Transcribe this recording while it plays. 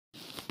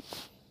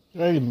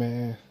Hey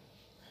man,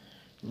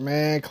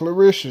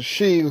 Claressa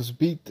Shieilds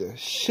beat the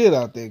shit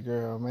out that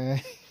girl,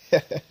 man.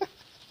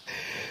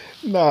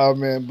 Nah,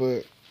 man,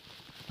 but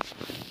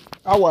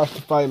I watched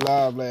the fight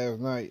live last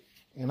night,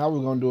 and I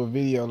was gonna do a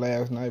video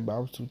last night, but I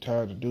was too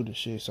tired to do the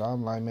shit. So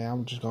I'm like, man,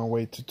 I'm just gonna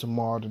wait till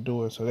tomorrow to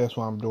do it. So that's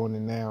why I'm doing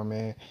it now,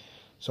 man.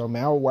 So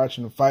man, I was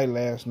watching the fight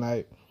last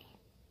night.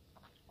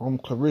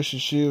 Claressa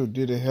Shieilds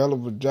did a hell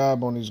of a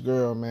job on this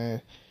girl,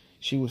 man.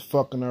 She was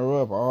fucking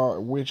her up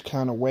all which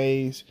kind of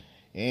ways,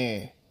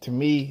 and to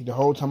me, the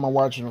whole time I'm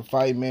watching the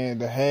fight, man,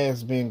 the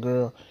has-been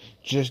girl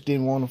just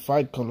didn't want to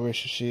fight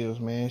Claressa Shieilds,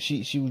 man.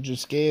 She was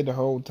just scared the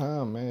whole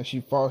time, man. She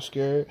fought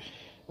scared.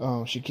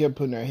 She kept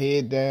putting her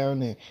head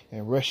down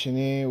and rushing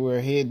in with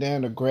her head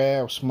down to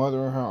grab,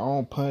 smothering her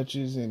own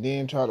punches, and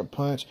then try to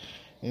punch,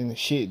 and the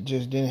shit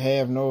just didn't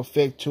have no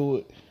effect to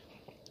it.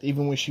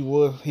 Even when she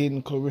was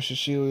hitting Claressa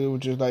Shieilds, it was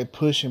just like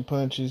pushing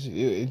punches.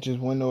 It just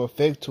wasn't no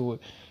effect to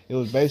it. It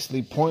was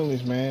basically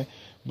pointless, man.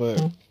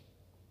 But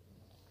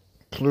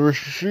Claressa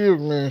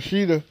Shieilds, man,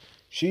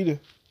 she the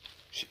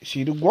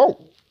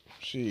Gwoat.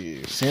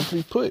 She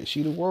simply put,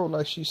 she the Gwoat,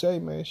 like she say,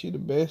 man. She the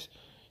best.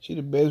 She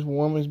the best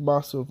women's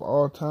boxer of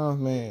all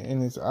time, man.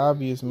 And it's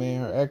obvious,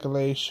 man. Her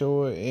accolades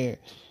show it, and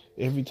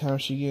every time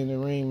she get in the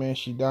ring, man,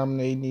 she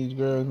dominating these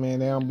girls, man.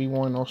 They don't be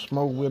wanting no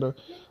smoke with her.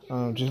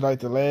 Just like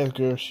the last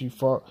girl she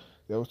fought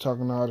that was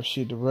talking all the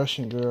shit, the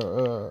Russian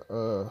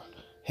girl,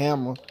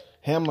 Hammer.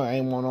 Hammer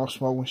ain't want no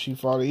smoke when she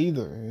fought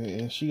either.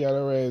 And she got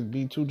her ass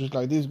beat too, just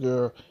like this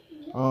girl.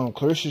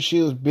 Claressa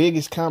Shieilds'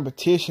 biggest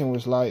competition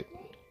was like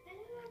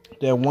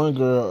that one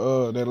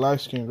girl, that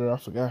light-skinned girl, I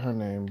forgot her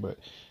name, but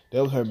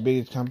that was her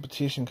biggest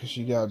competition because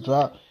she got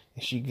dropped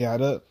and she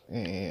got up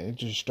and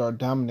just started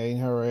dominating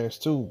her ass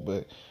too.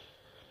 But,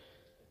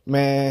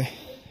 man,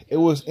 it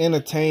was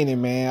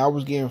entertaining, man. I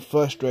was getting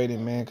frustrated,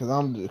 man, because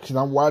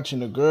I'm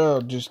watching the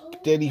girl just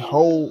steady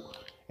hold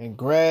and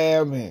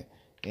grab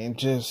and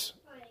just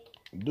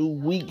do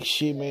weak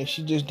shit, man.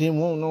 She just didn't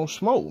want no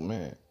smoke,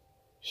 man.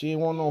 She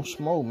didn't want no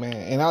smoke, man.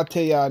 And I'll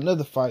tell y'all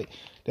another fight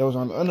that was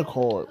on the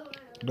undercard.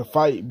 The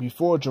fight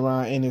before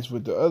Jerron Ennis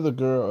with the other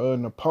girl,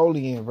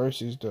 Napoleon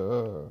versus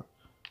the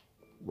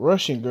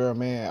Russian girl,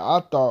 man.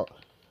 I thought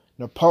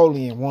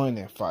Napoleon won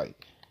that fight.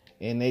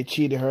 And they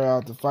cheated her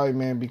out the fight,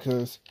 man,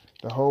 because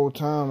the whole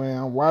time, man,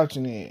 I'm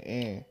watching it,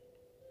 and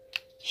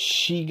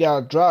she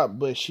got dropped,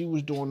 but she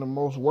was doing the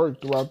most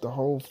work throughout the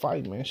whole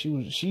fight, man.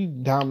 She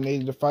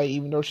dominated the fight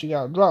even though she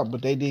got dropped,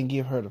 but they didn't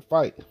give her the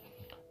fight.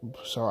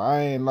 So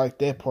I ain't like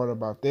that part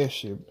about that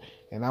shit.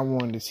 And I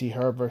wanted to see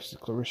her versus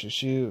Claressa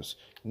Shieilds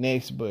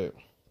next, but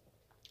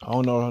I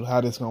don't know how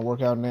this gonna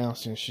work out now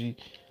since she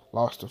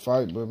lost the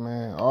fight. But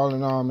man, all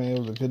in all, man, it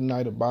was a good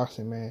night of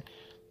boxing, man.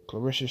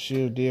 Claressa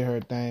Shieilds did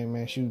her thing,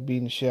 man. She was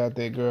beating the shit out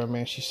that girl,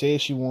 man. She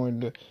said she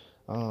wanted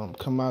to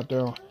come out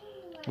there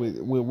with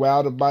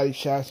Wilder body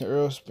shots and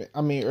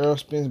Earl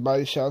Spence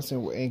body shots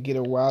and get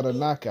a Wilder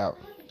knockout.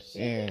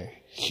 And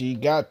she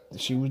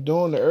was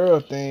doing the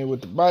Earl thing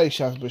with the body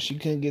shots, but she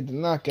couldn't get the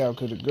knockout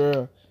because the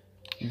girl,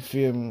 you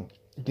feel me,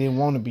 didn't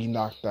want to be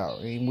knocked out.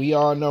 And we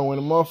all know when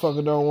a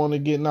motherfucker don't want to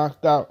get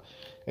knocked out,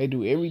 they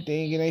do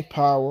everything in their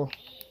power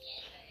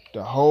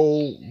to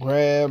hold,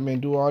 grab, and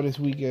do all this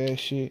weak ass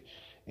shit.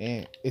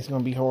 And it's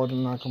going to be hard to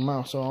knock them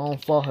out. So I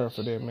don't fault her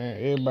for that, man.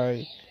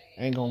 Everybody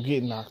ain't going to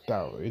get knocked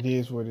out. It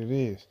is what it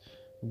is.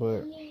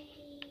 But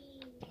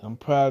I'm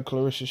proud of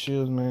Claressa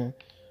Shieilds, man.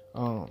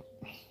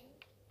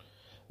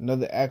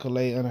 Another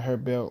accolade under her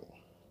belt. You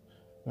know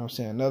what I'm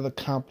saying? Another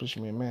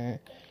accomplishment, man.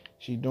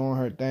 She doing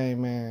her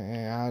thing, man,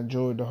 and I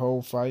enjoyed the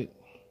whole fight.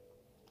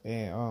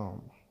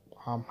 And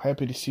I'm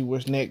happy to see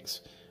what's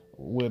next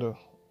with her.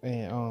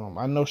 And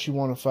I know she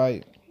want to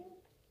fight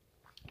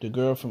the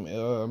girl from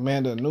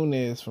Amanda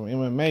Nunes from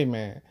MMA,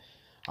 man.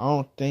 I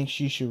don't think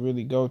she should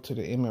really go to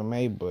the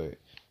MMA, but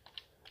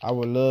I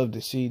would love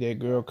to see that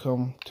girl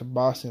come to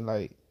boxing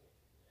like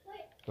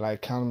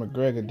Conor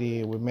McGregor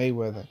did with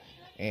Mayweather,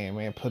 and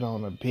man, put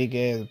on a big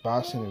ass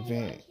boxing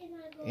event,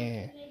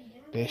 and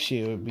that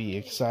shit would be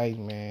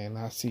exciting, man.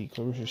 I see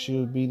Claressa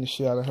Shieilds beating the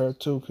shit out of her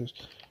too, cause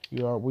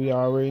we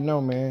already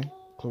know, man.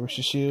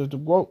 Claressa Shieilds the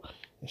Gwoat,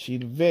 and she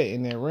the vet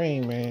in that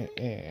ring, man.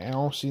 And I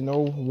don't see no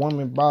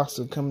woman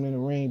boxer coming in the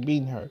ring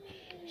beating her.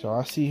 So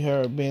I see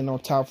her being on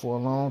top for a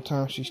long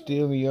time. She's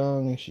still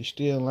young and she's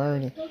still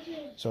learning.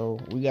 So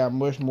we got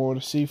much more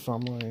to see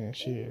from her and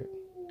shit.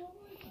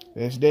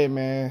 That's that,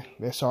 man.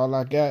 That's all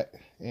I got.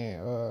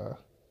 And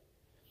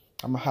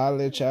I'm going to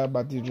holler at y'all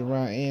about the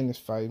Jerron Ennis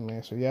fight,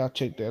 man. So y'all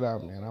check that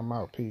out, man. I'm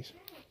out. Peace.